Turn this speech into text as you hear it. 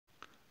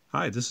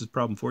Hi, this is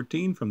problem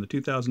 14 from the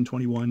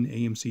 2021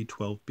 AMC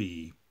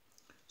 12B.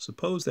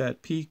 Suppose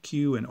that P,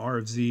 Q, and R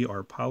of Z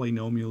are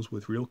polynomials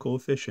with real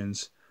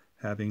coefficients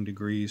having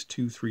degrees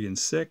 2, 3, and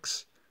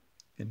 6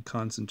 in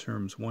constant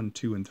terms 1,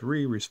 2, and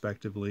 3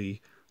 respectively.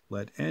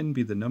 Let n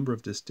be the number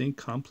of distinct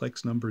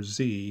complex numbers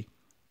z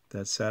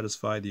that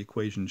satisfy the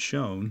equation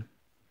shown.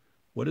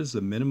 What is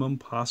the minimum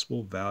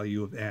possible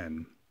value of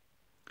n?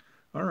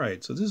 All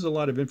right, so this is a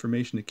lot of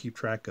information to keep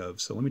track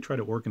of, so let me try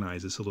to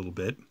organize this a little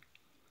bit.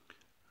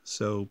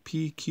 So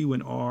P, Q,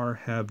 and R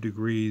have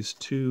degrees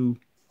 2,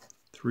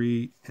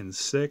 3, and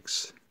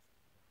 6.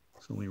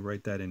 So let me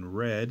write that in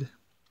red.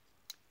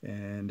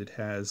 And it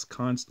has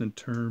constant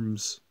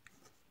terms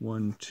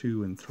 1,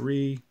 2, and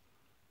 3.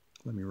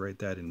 Let me write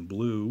that in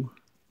blue.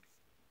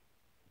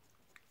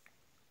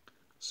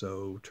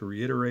 So to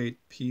reiterate,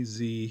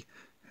 PZ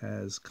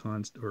has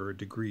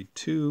degree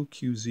 2,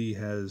 QZ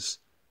has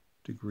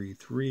degree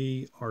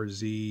 3,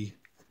 RZ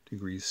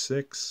degree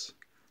 6,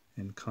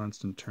 and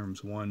constant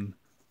terms 1,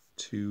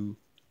 2,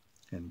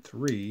 and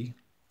 3.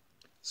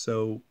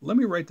 So let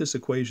me write this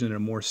equation in a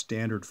more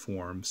standard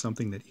form,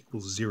 something that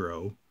equals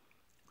 0.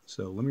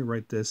 So let me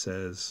write this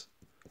as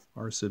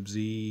R sub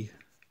z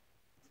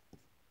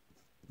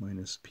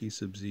minus P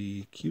sub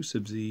z, Q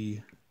sub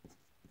z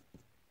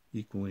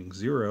equaling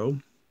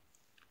 0.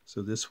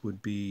 So this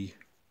would be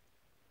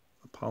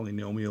a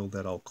polynomial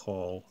that I'll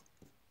call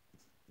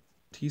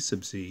T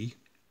sub z.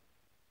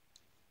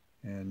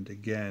 And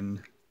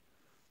again,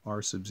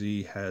 R sub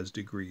z has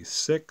degree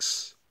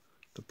 6.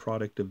 The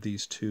product of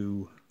these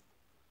two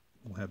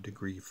will have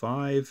degree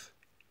 5.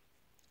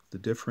 The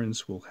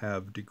difference will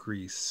have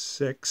degree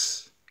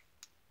 6.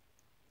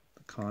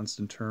 The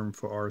constant term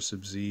for R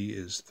sub z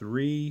is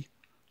 3.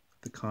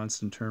 The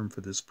constant term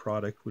for this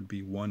product would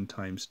be 1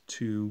 times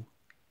 2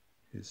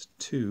 is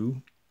 2.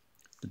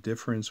 The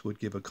difference would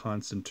give a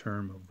constant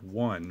term of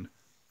 1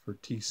 for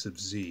T sub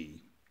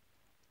z.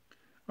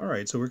 All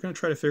right, so we're going to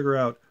try to figure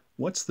out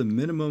what's the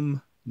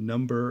minimum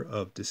number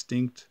of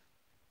distinct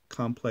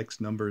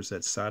complex numbers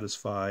that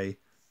satisfy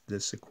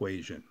this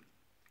equation.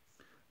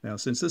 Now,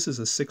 since this is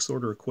a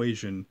sixth-order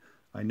equation,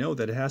 I know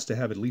that it has to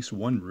have at least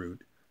one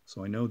root,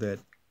 so I know that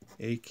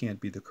A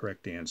can't be the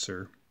correct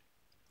answer.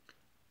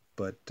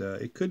 But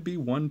it could be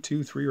 1,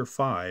 2, 3, or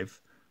 5.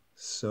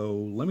 So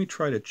let me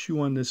try to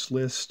chew on this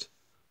list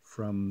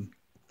from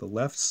the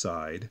left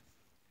side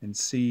and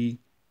see,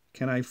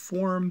 can I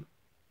form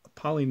a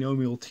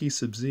polynomial T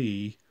sub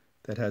z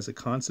that has a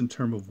constant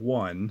term of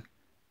 1,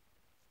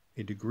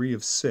 a degree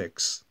of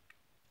 6,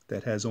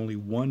 that has only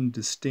one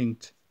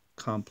distinct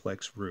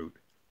complex root?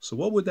 So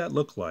what would that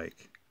look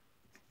like?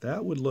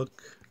 That would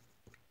look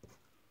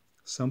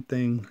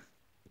something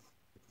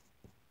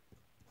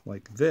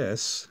like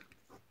this.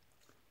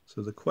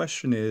 So the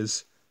question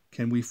is,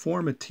 can we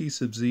form a T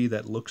sub z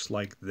that looks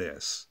like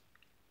this?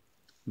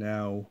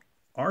 Now,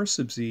 R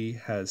sub z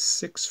has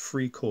 6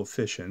 free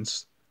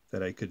coefficients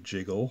that I could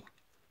jiggle.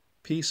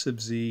 P sub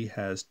z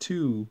has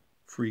 2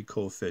 free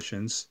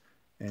coefficients,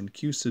 and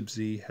Q sub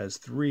z has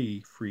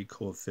 3 free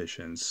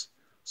coefficients.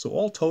 So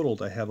all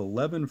totaled, I have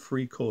 11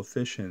 free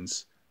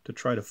coefficients to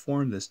try to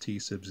form this T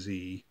sub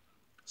z.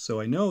 So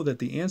I know that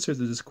the answer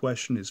to this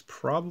question is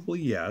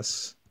probably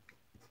yes.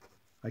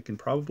 I can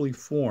probably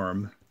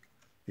form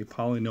a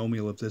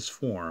polynomial of this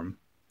form,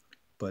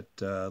 but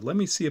let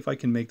me see if I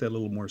can make that a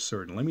little more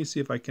certain. Let me see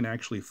if I can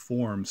actually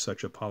form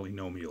such a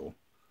polynomial.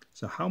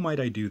 So how might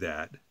I do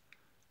that?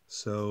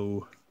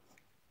 So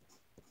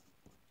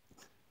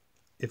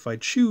if I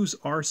choose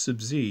R sub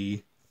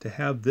z to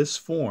have this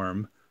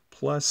form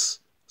plus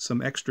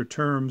some extra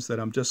terms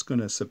that I'm just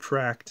going to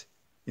subtract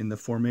in the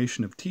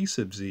formation of T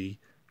sub z,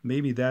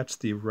 maybe that's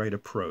the right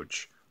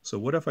approach. So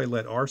what if I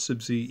let R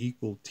sub z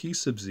equal T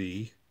sub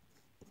z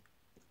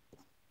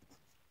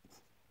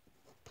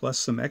plus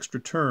some extra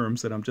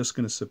terms that I'm just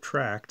going to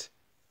subtract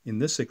in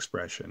this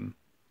expression?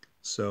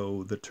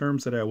 So the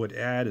terms that I would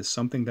add is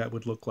something that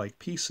would look like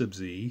P sub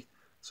z.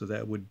 So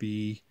that would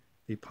be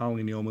a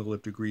polynomial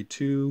of degree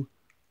 2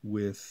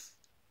 with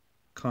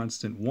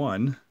constant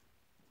 1.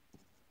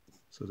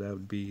 So that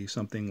would be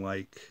something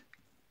like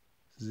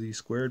z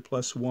squared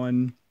plus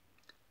 1,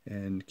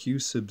 and Q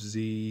sub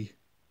z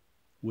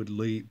would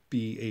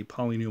be a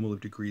polynomial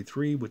of degree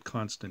 3 with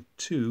constant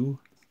 2.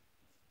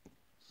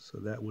 So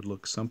that would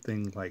look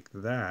something like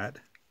that.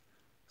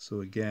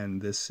 So again,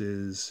 this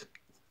is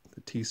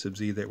the T sub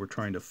z that we're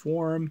trying to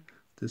form.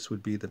 This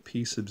would be the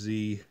P sub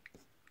z,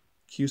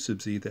 Q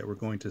sub z that we're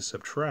going to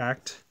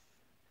subtract.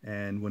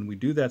 And when we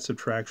do that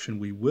subtraction,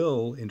 we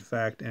will, in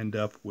fact, end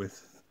up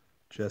with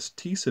just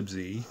T sub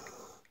z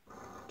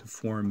to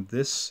form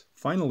this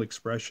final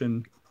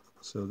expression.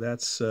 So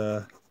that's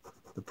the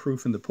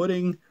proof in the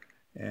pudding.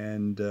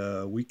 And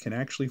we can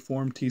actually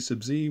form T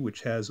sub z,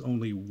 which has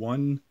only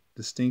one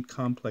distinct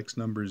complex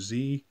number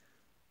z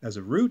as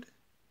a root,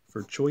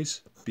 for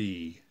choice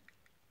B.